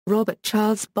Robert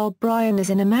Charles Bob Bryan is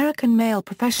an American male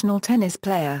professional tennis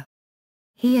player.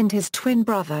 He and his twin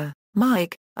brother,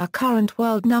 Mike, are current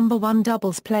world number one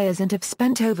doubles players and have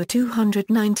spent over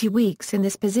 290 weeks in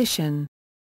this position.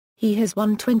 He has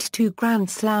won 22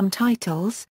 Grand Slam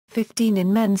titles, 15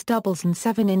 in men's doubles and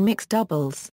 7 in mixed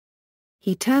doubles.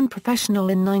 He turned professional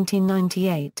in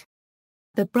 1998.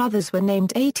 The brothers were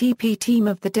named ATP Team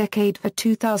of the Decade for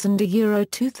 2000 to Euro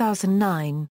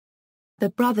 2009. The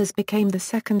brothers became the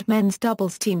second men's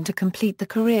doubles team to complete the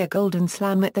career Golden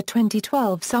Slam at the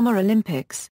 2012 Summer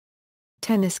Olympics.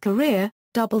 Tennis career,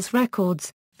 doubles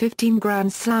records, 15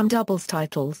 Grand Slam doubles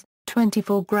titles,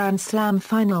 24 Grand Slam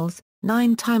finals,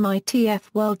 9-time ITF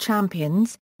World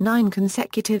Champions, 9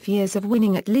 consecutive years of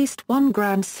winning at least one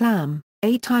Grand Slam,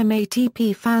 8-time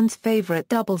ATP fans' favorite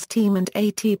doubles team and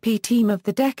ATP Team of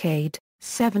the Decade,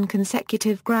 7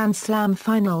 consecutive Grand Slam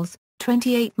finals,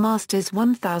 28 Masters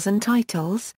 1000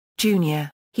 titles. Junior,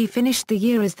 he finished the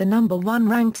year as the number one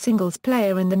ranked singles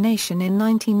player in the nation in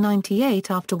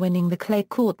 1998 after winning the Clay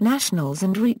Court Nationals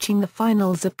and reaching the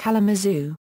finals of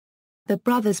Kalamazoo. The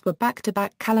brothers were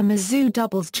back-to-back Kalamazoo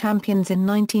doubles champions in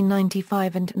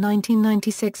 1995 and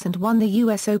 1996 and won the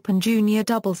U.S. Open Junior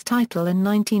doubles title in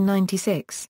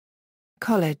 1996.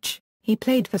 College, he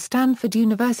played for Stanford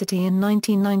University in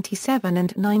 1997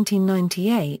 and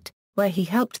 1998, where he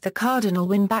helped the Cardinal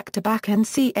win back-to-back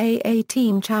NCAA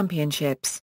team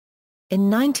championships. In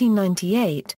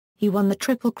 1998, he won the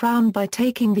Triple Crown by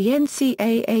taking the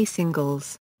NCAA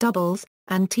singles, doubles,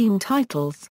 and team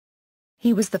titles.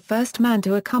 He was the first man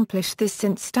to accomplish this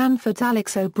since Stanford's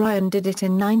Alex O'Brien did it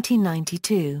in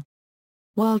 1992.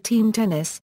 World Team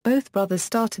Tennis, both brothers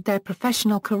started their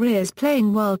professional careers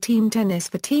playing World Team Tennis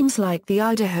for teams like the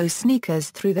Idaho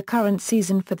Sneakers through the current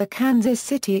season for the Kansas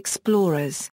City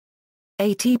Explorers.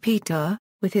 ATP Tour,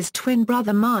 with his twin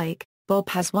brother Mike, Bob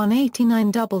has won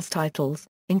 89 doubles titles,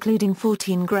 including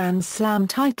 14 Grand Slam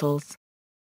titles.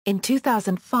 In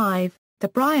 2005, the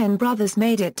Bryan brothers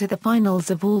made it to the finals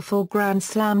of all 4 Grand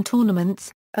Slam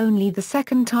tournaments, only the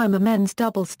second time a men's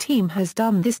doubles team has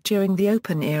done this during the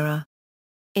Open era.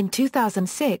 In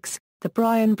 2006, the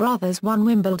Bryan brothers won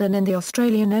Wimbledon and the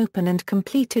Australian Open and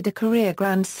completed a career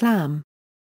Grand Slam.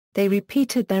 They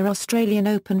repeated their Australian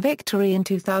Open victory in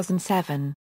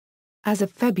 2007. As of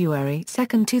February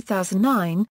 2,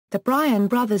 2009, the Bryan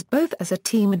brothers both as a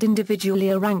team and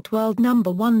individually are ranked world number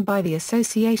one by the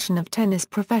Association of Tennis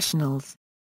Professionals.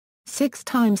 6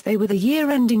 times they were the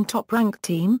year-ending top-ranked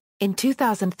team, in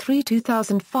 2003,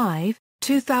 2005,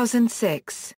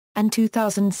 2006, and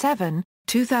 2007,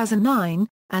 2009,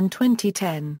 and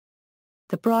 2010.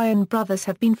 The Bryan brothers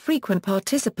have been frequent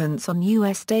participants on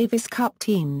U.S. Davis Cup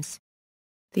teams.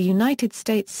 The United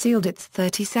States sealed its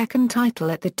 32nd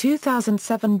title at the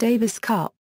 2007 Davis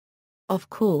Cup.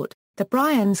 Off-court, the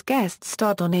Bryans guest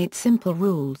starred on 8 Simple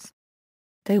Rules.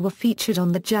 They were featured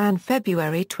on the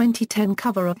Jan-February 2010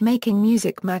 cover of Making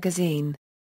Music magazine.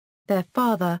 Their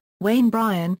father, Wayne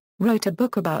Bryan, wrote a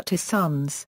book about his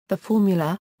sons, The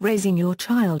Formula, Raising Your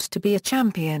Child to be a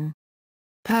Champion.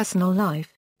 Personal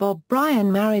life. Bob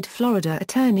Bryan married Florida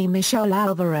attorney Michelle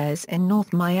Alvarez in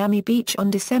North Miami Beach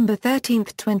on December 13,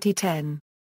 2010.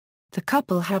 The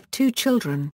couple have 2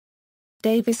 children.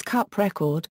 Davis Cup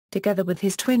record, together with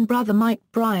his twin brother Mike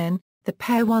Bryan, the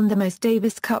pair won the most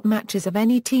Davis Cup matches of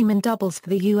any team in doubles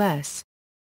for the U.S.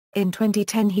 In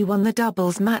 2010 he won the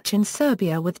doubles match in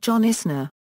Serbia with John Isner.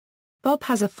 Bob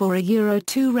has a 4 Euro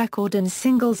 2 record in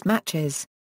singles matches.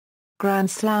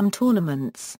 Grand Slam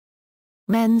tournaments.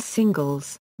 Men's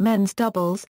singles. Men's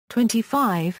doubles,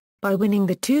 25, by winning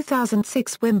the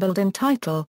 2006 Wimbledon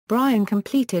title, Bryan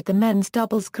completed the men's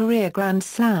doubles career Grand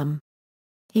Slam.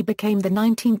 He became the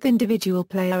 19th individual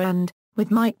player and, with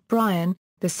Mike Bryan,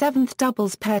 the 7th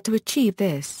doubles pair to achieve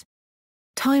this.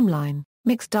 Timeline,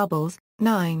 mixed doubles,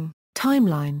 9,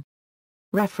 timeline.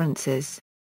 References.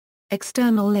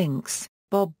 External links,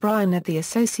 Bob Bryan at the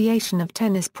Association of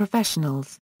Tennis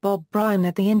Professionals, Bob Bryan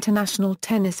at the International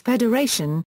Tennis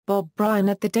Federation, Bob Bryan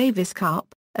at the Davis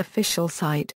Cup, official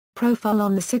site, profile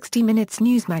on the 60 Minutes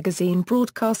news magazine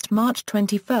broadcast March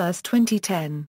 21, 2010.